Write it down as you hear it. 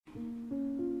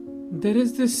There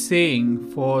is this saying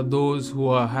for those who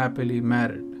are happily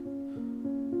married: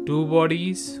 two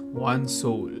bodies, one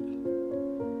soul.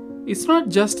 It's not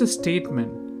just a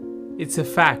statement, it's a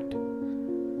fact.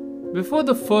 Before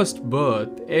the first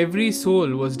birth, every soul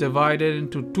was divided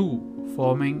into two,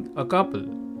 forming a couple.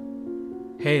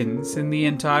 Hence, in the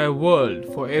entire world,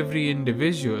 for every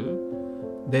individual,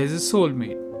 there is a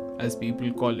soulmate, as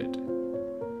people call it.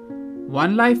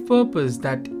 One life purpose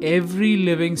that every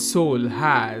living soul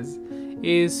has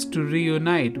is to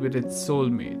reunite with its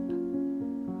soulmate.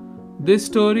 This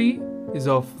story is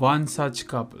of one such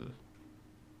couple.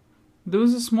 There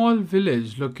was a small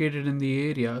village located in the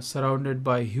area surrounded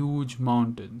by huge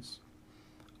mountains.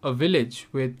 A village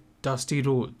with dusty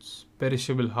roads,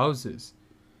 perishable houses,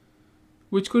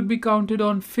 which could be counted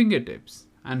on fingertips,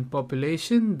 and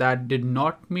population that did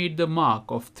not meet the mark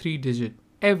of 3-digit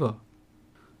ever.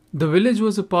 The village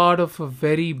was a part of a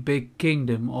very big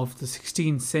kingdom of the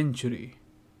 16th century.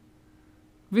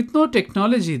 With no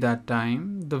technology that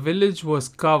time, the village was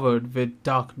covered with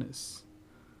darkness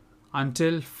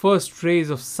until first rays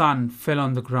of sun fell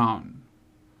on the ground.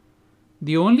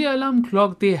 The only alarm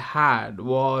clock they had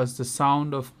was the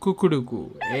sound of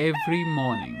kukuduku every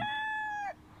morning.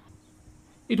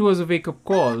 It was a wake-up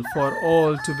call for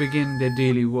all to begin their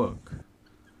daily work.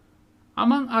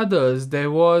 Among others,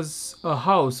 there was a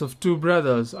house of two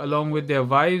brothers along with their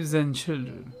wives and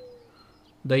children.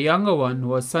 The younger one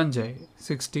was Sanjay,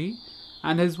 60,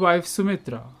 and his wife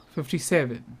Sumitra,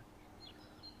 57.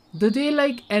 The day,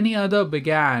 like any other,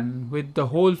 began with the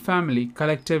whole family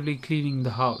collectively cleaning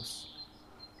the house.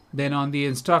 Then, on the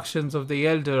instructions of the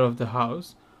elder of the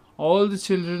house, all the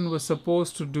children were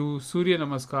supposed to do Surya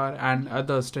Namaskar and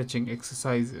other stretching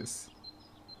exercises.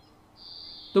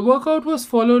 The workout was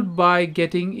followed by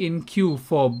getting in queue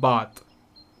for bath.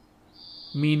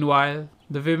 Meanwhile,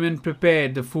 the women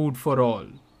prepared the food for all.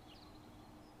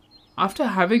 After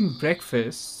having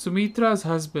breakfast, Sumitra's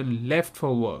husband left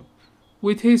for work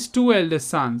with his two elder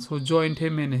sons who joined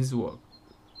him in his work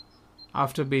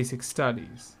after basic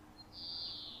studies.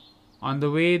 On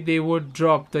the way, they would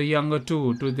drop the younger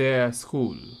two to their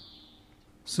school.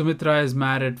 Sumitra is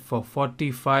married for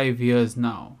 45 years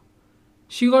now.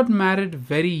 She got married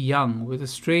very young with a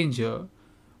stranger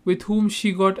with whom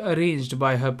she got arranged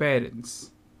by her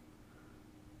parents.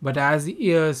 But as the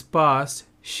years passed,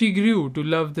 she grew to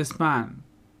love this man.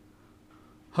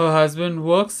 Her husband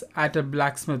works at a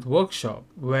blacksmith workshop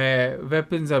where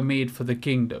weapons are made for the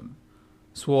kingdom,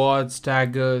 swords,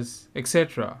 daggers,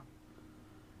 etc.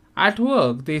 At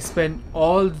work, they spend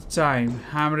all the time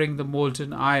hammering the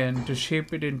molten iron to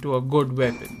shape it into a good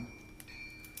weapon.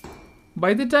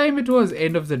 By the time it was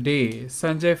end of the day,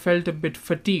 Sanjay felt a bit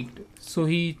fatigued, so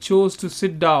he chose to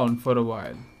sit down for a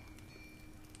while.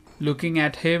 Looking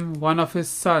at him, one of his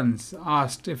sons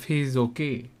asked if he is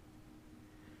okay.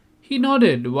 He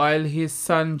nodded while his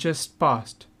son just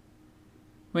passed.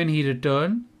 When he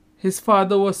returned, his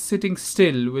father was sitting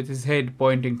still with his head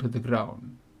pointing to the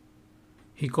ground.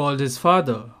 He called his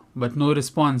father, but no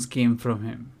response came from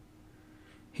him.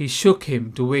 He shook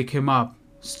him to wake him up,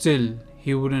 still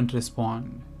he wouldn't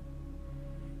respond.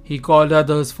 He called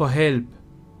others for help,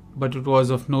 but it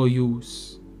was of no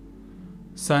use.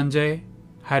 Sanjay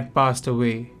had passed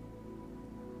away.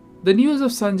 The news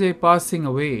of Sanjay passing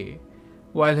away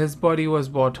while his body was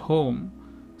brought home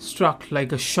struck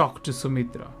like a shock to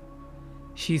Sumitra.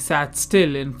 She sat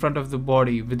still in front of the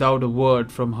body without a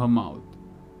word from her mouth.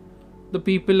 The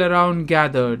people around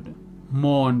gathered,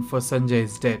 mourned for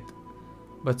Sanjay's death,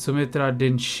 but Sumitra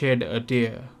didn't shed a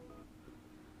tear.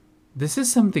 This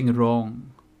is something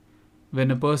wrong.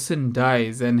 When a person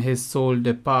dies and his soul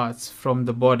departs from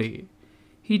the body,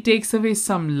 he takes away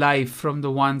some life from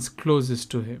the ones closest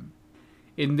to him.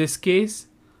 In this case,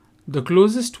 the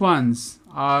closest ones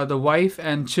are the wife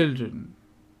and children.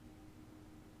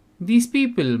 These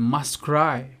people must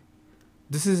cry.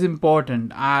 This is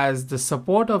important as the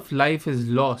support of life is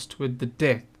lost with the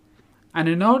death, and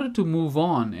in order to move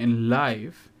on in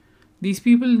life, these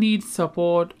people need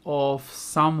support of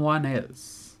someone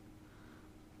else.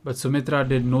 But Sumitra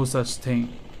did no such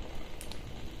thing.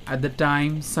 At the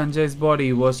time Sanjay's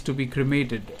body was to be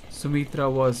cremated, Sumitra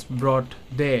was brought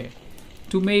there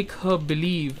to make her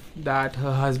believe that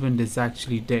her husband is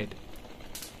actually dead.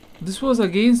 This was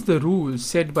against the rules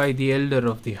set by the elder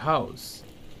of the house,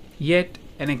 yet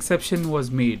an exception was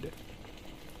made.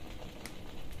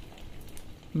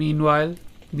 Meanwhile,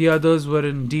 the others were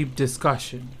in deep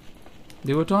discussion.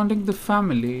 They were taunting the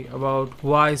family about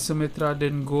why Sumitra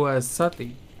didn't go as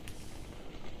Sati.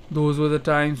 Those were the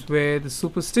times where the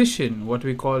superstition, what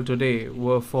we call today,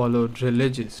 were followed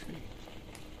religiously.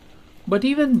 But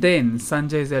even then,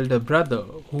 Sanjay's elder brother,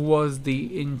 who was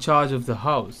in charge of the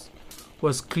house,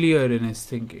 was clear in his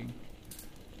thinking.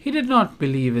 He did not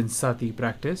believe in sati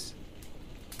practice.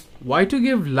 Why to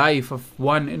give life of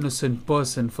one innocent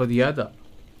person for the other?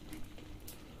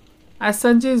 As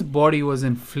Sanjay's body was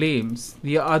in flames,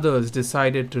 the others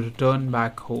decided to return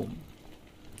back home.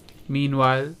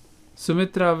 Meanwhile,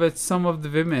 Sumitra with some of the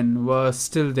women were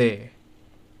still there.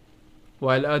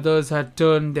 While others had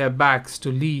turned their backs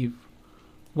to leave,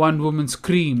 one woman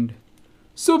screamed,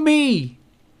 "Sumi!"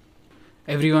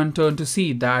 Everyone turned to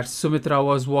see that Sumitra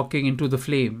was walking into the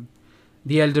flame.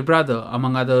 The elder brother,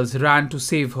 among others, ran to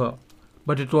save her,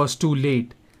 but it was too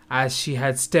late, as she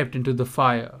had stepped into the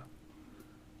fire.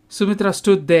 Sumitra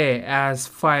stood there as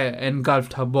fire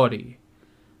engulfed her body.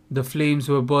 The flames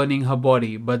were burning her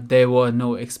body, but there were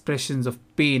no expressions of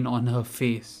pain on her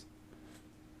face.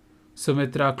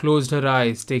 Sumitra closed her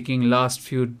eyes, taking last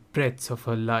few breaths of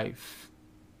her life.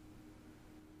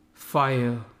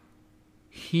 Fire,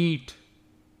 heat,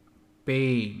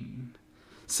 pain.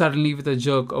 Suddenly, with a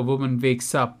jerk, a woman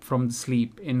wakes up from the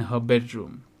sleep in her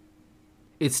bedroom.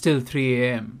 It's still 3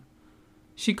 a.m.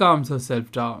 She calms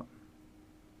herself down.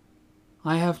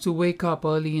 I have to wake up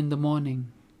early in the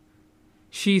morning,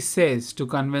 she says to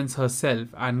convince herself,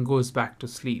 and goes back to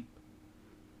sleep.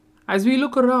 As we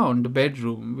look around the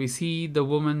bedroom, we see the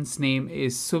woman's name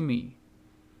is Sumi.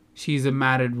 She is a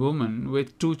married woman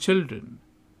with 2 children,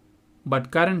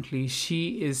 but currently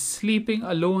she is sleeping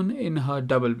alone in her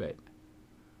double bed.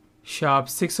 Sharp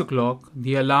 6 o'clock,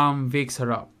 the alarm wakes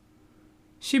her up.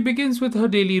 She begins with her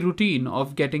daily routine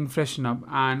of getting freshened up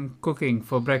and cooking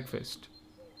for breakfast.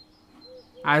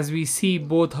 As we see,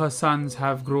 both her sons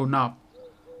have grown up.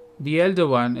 The elder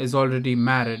one is already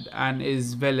married and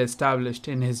is well established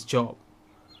in his job,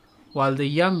 while the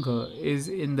younger is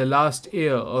in the last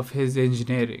year of his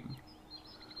engineering.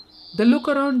 The look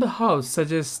around the house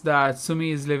suggests that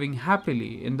Sumi is living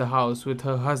happily in the house with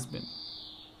her husband.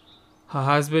 Her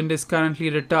husband is currently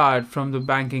retired from the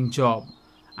banking job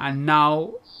and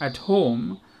now at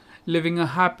home living a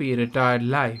happy retired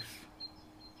life.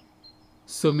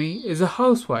 Sumi is a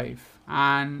housewife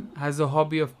and has a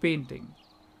hobby of painting.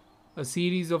 A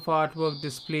series of artwork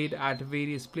displayed at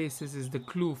various places is the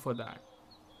clue for that.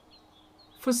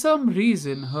 For some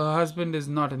reason, her husband is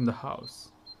not in the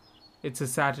house. It's a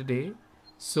Saturday,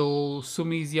 so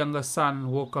Sumi's younger son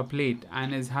woke up late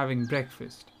and is having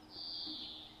breakfast.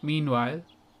 Meanwhile,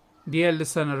 the elder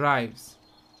son arrives.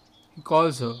 He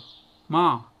calls her,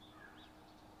 "Ma."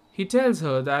 He tells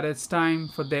her that it's time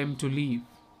for them to leave.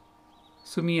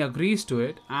 Sumi agrees to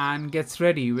it and gets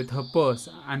ready with her purse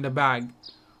and a bag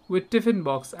with tiffin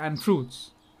box and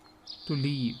fruits to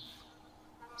leave.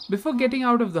 Before getting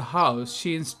out of the house,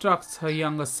 she instructs her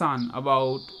younger son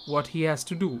about what he has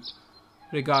to do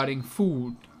regarding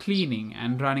food, cleaning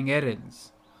and running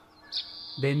errands.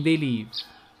 Then they leave.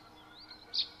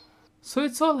 So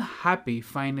it's all happy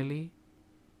finally.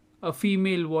 A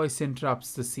female voice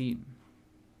interrupts the scene.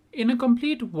 In a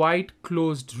complete white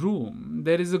closed room,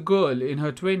 there is a girl in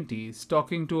her 20s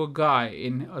talking to a guy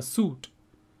in a suit.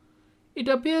 It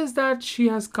appears that she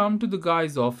has come to the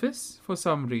guy's office for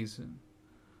some reason.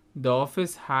 The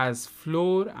office has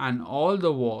floor and all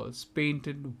the walls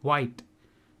painted white,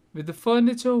 with the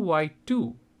furniture white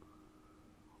too.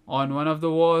 On one of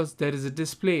the walls there is a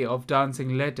display of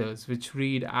dancing letters which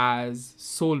read as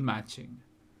soul matching.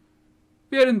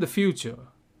 We are in the future.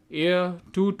 Year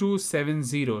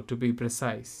 2270 to be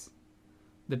precise.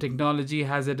 The technology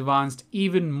has advanced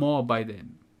even more by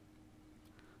then.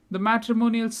 The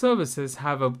matrimonial services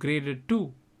have upgraded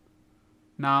too.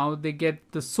 Now they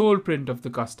get the soul print of the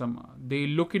customer. They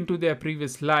look into their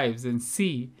previous lives and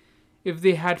see if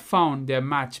they had found their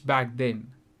match back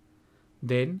then.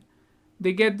 Then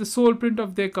they get the soul print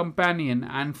of their companion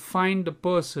and find the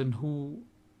person who,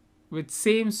 with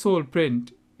same soul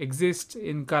print, exists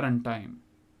in current time.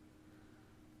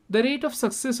 The rate of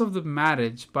success of the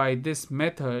marriage by this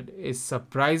method is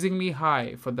surprisingly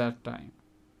high for that time.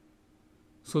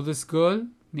 So this girl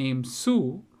named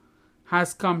Sue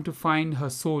has come to find her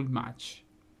soul match.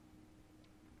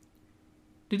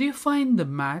 "Did you find the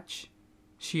match?"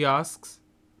 she asks.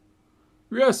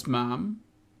 "Yes, ma'am.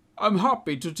 I'm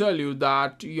happy to tell you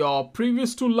that your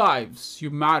previous 2 lives you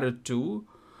married to,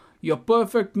 your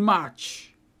perfect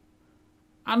match.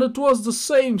 And it was the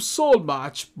same soul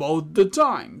match both the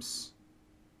times.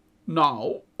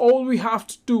 Now, all we have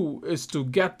to do is to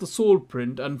get the soul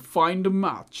print and find a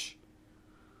match,"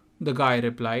 the guy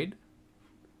replied.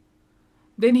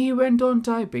 Then he went on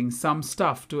typing some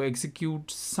stuff to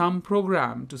execute some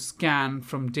program to scan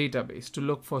from database to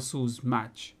look for Sue's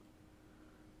match.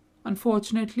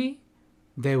 Unfortunately,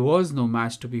 There was no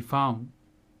match to be found.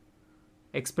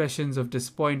 Expressions of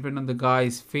disappointment on the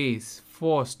guy's face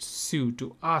forced Sue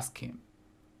to ask him,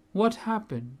 "What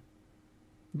happened?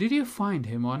 Did you find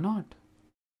him or not?"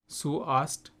 Sue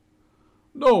asked.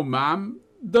 "No, ma'am.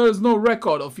 There is no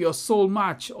record of your soul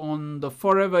match on the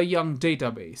Forever Young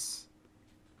database."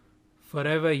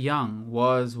 Forever Young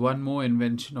was one more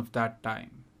invention of that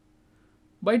time.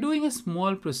 By doing a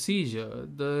small procedure,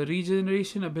 the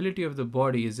regeneration ability of the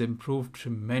body is improved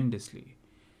tremendously,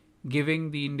 giving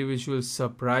the individual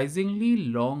surprisingly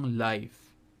long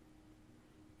life.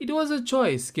 It was a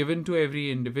choice given to every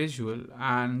individual,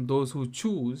 and those who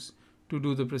choose to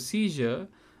do the procedure,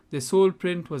 their soul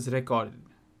print was recorded.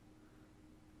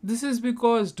 This is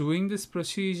because doing this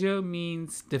procedure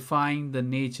means defying the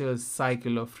nature's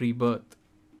cycle of rebirth.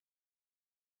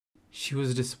 She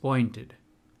was disappointed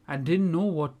and didn't know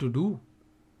what to do.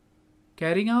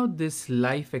 Carrying out this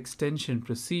life extension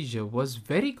procedure was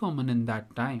very common in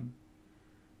that time.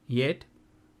 Yet,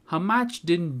 her match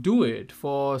didn't do it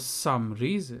for some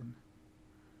reason.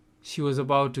 She was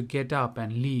about to get up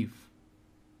and leave.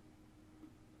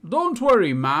 "Don't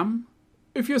worry, ma'am.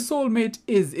 If your soulmate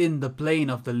is in the plane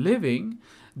of the living,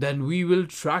 then we will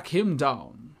track him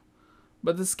down.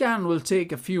 But the scan will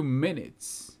take a few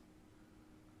minutes."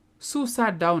 Sue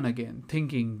sat down again,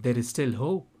 thinking there is still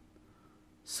hope.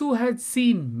 Sue had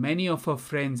seen many of her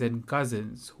friends and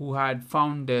cousins who had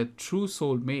found their true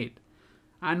soulmate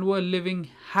and were living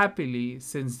happily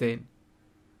since then.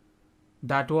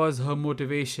 That was her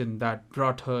motivation that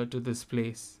brought her to this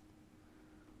place.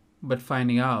 But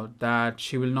finding out that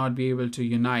she will not be able to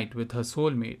unite with her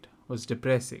soulmate was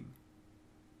depressing.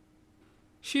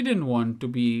 She didn't want to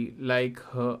be like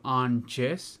her Aunt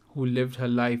Jess, who lived her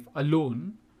life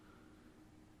alone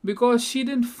because she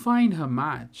didn't find her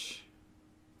match.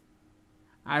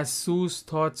 As Sue's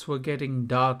thoughts were getting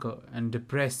darker and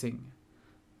depressing,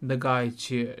 the guy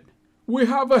cheered. "We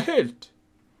have a hit!"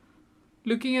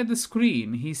 Looking at the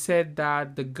screen, he said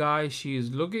that the guy she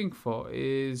is looking for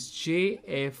is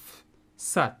J.F.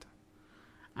 Sut,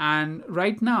 and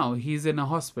right now he's in a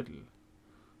hospital.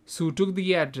 Sue took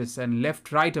the address and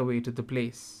left right away to the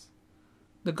place.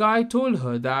 The guy told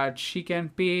her that she can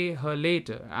pay her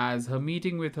later as her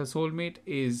meeting with her soulmate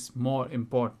is more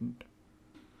important.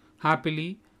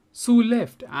 Happily, Sue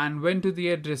left and went to the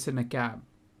address in a cab.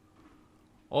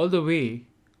 All the way,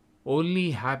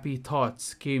 only happy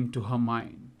thoughts came to her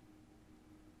mind.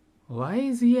 Why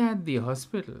is he at the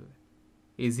hospital?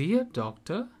 Is he a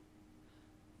doctor?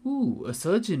 Ooh, a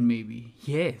surgeon maybe.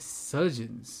 Yes,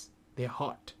 surgeons. They're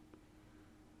hot.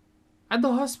 At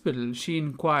the hospital, she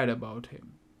inquired about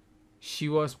him. She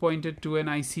was pointed to an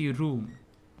ICU room.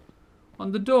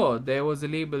 On the door, there was a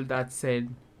label that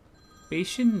said,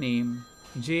 "Patient name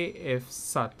J.F.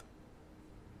 Sut."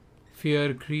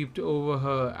 Fear crept over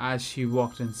her as she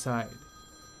walked inside.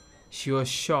 She was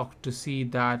shocked to see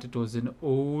that it was an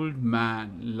old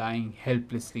man lying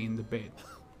helplessly in the bed.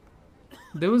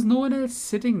 There was no one else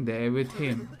sitting there with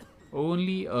him,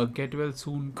 only a get well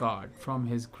soon card from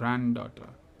his granddaughter.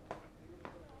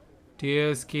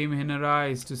 Tears came in her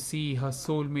eyes to see her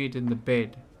soulmate in the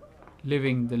bed,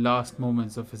 living the last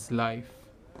moments of his life.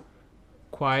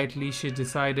 Quietly, she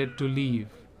decided to leave.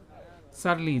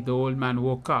 Suddenly, the old man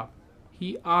woke up.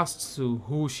 He asked Sue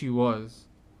who she was.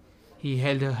 He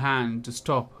held her hand to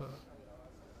stop her.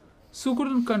 Sue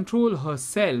couldn't control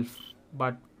herself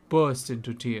but burst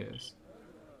into tears.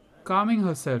 Calming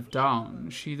herself down,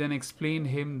 she then explained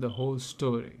him the whole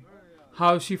story.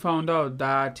 How she found out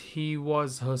that he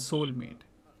was her soulmate.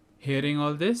 Hearing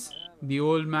all this, the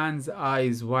old man's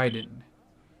eyes widened.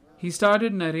 He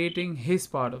started narrating his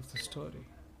part of the story.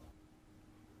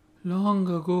 Long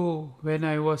ago, when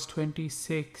I was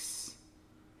 26,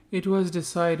 it was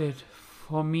decided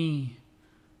for me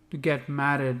to get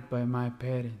married by my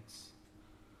parents.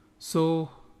 So,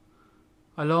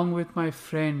 along with my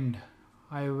friend,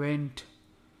 I went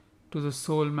to the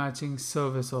soul matching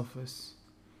service office.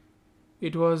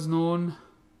 It was known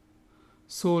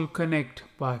Soul Connect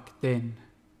back then.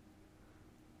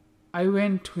 I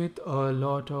went with a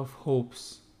lot of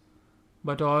hopes,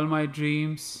 but all my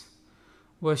dreams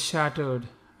were shattered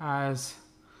as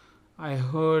I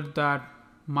heard that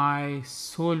my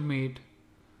soulmate,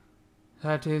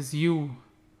 that is you,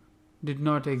 did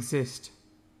not exist.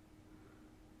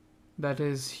 That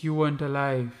is, you weren't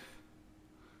alive.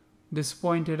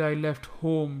 Disappointed, I left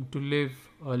home to live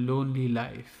a lonely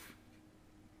life.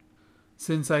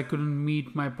 Since I couldn't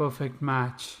meet my perfect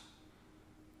match,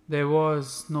 there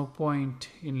was no point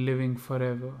in living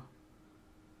forever.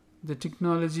 The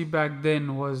technology back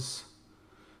then was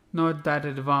not that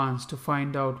advanced to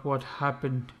find out what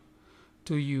happened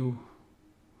to you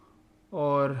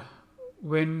or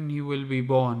when you will be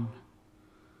born.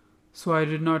 So I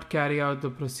did not carry out the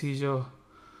procedure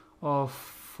of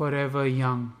forever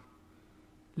young.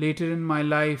 Later in my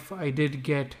life, I did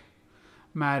get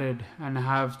married and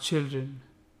have children.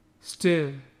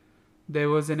 Still, there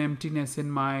was an emptiness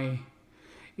in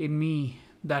me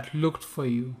that looked for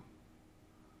you.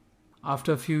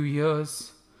 After a few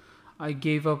years, I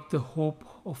gave up the hope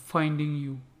of finding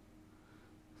you.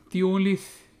 The only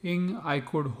thing I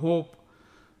could hope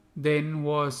then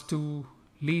was to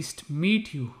least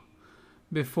meet you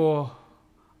before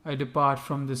I depart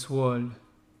from this world.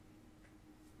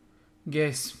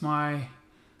 Guess my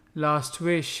last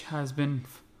wish has been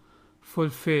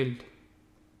fulfilled.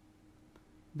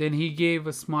 Then he gave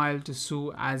a smile to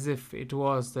Sue as if it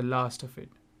was the last of it.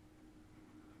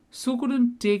 Sue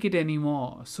couldn't take it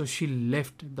anymore, so she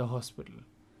left the hospital.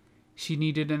 She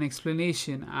needed an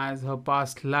explanation as her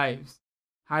past lives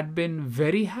had been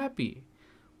very happy,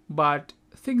 but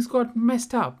things got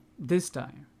messed up this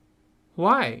time.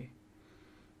 Why?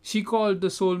 She called the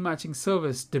soul matching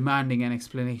service demanding an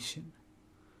explanation.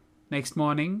 Next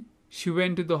morning, she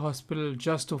went to the hospital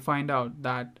just to find out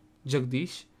that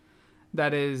Jagdish,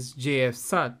 that is JF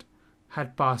Sat,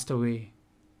 had passed away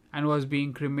and was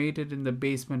being cremated in the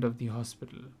basement of the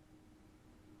hospital.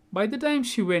 By the time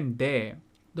she went there,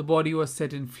 the body was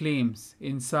set in flames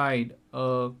inside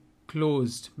a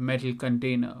closed metal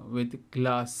container with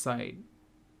glass side.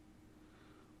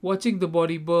 Watching the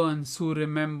body burn, Sue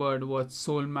remembered what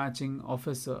soul matching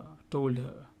officer told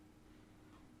her.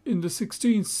 In the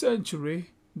 16th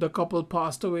century, the couple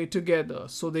passed away together,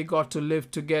 so they got to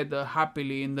live together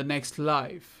happily in the next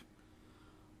life.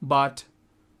 But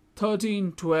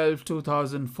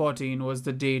 13/12/2014 was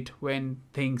the date when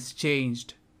things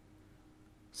changed.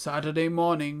 Saturday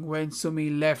morning, when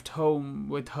Sumi left home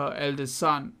with her eldest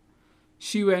son,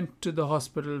 she went to the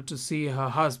hospital to see her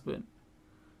husband.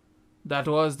 That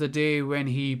was the day when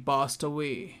he passed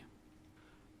away.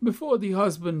 Before the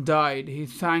husband died, he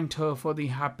thanked her for the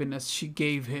happiness she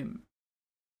gave him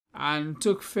and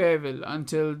took farewell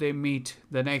until they meet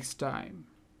the next time.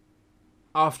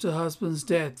 After husband's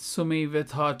death, Sumi,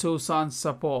 with her two sons'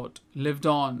 support, lived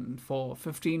on for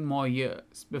 15 more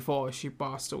years before she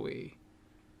passed away.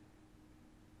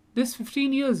 This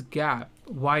 15 years gap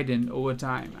widened over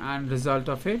time, and result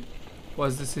of it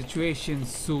was the situation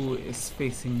Sue is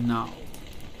facing now.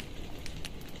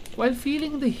 While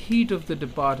feeling the heat of the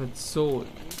departed soul,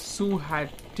 Sue had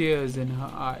tears in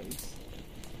her eyes,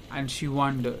 and she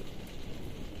wondered,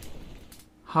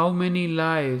 how many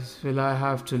lives will I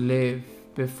have to live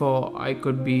before I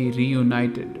could be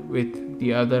reunited with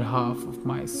the other half of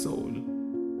my soul?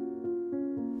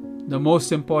 The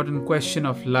most important question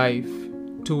of life,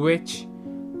 to which,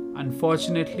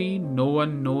 unfortunately, no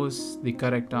one knows the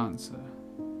correct answer.